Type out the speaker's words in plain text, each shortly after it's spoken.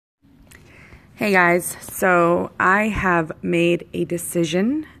Hey guys, so I have made a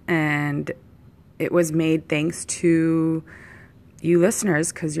decision and it was made thanks to you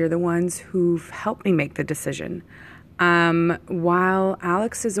listeners because you're the ones who've helped me make the decision. While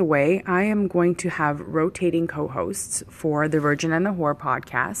Alex is away, I am going to have rotating co-hosts for the Virgin and the Whore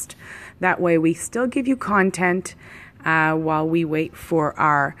podcast. That way we still give you content while we wait for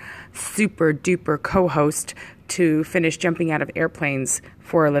our super duper co-host to finish jumping out of airplanes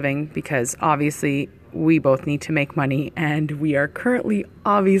for a living, because obviously we both need to make money and we are currently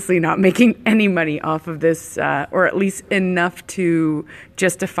obviously not making any money off of this, or at least enough to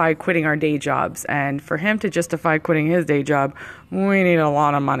justify quitting our day jobs. And for him to justify quitting his day job, we need a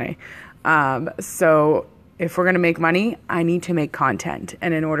lot of money. So if we're going to make money, I need to make content.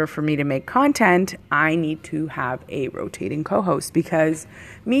 And in order for me to make content, I need to have a rotating co-host, because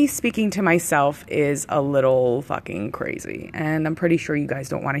me speaking to myself is a little fucking crazy. And I'm pretty sure you guys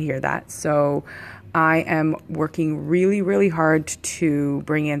don't want to hear that. So I am working really, really hard to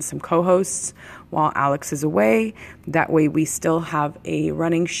bring in some co-hosts while Alex is away. That way we still have a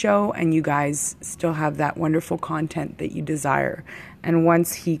running show and you guys still have that wonderful content that you desire. And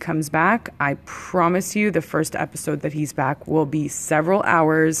once he comes back, I promise you the first episode that he's back will be several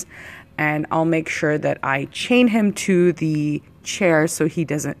hours, and I'll make sure that I chain him to the chair so he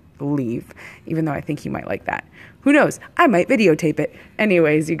doesn't leave, even though I think he might like that. Who knows? I might videotape it.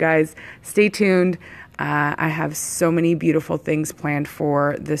 Anyways, you guys, stay tuned. I have so many beautiful things planned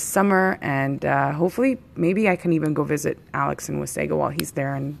for this summer, and hopefully maybe I can even go visit Alex in Wasaga while he's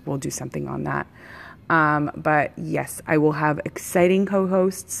there, and we'll do something on that. But yes, I will have exciting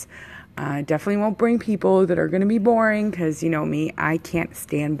co-hosts. Definitely won't bring people that are going to be boring, because you know me, I can't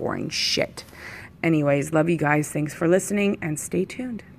stand boring shit. Anyways, love you guys. Thanks for listening and stay tuned.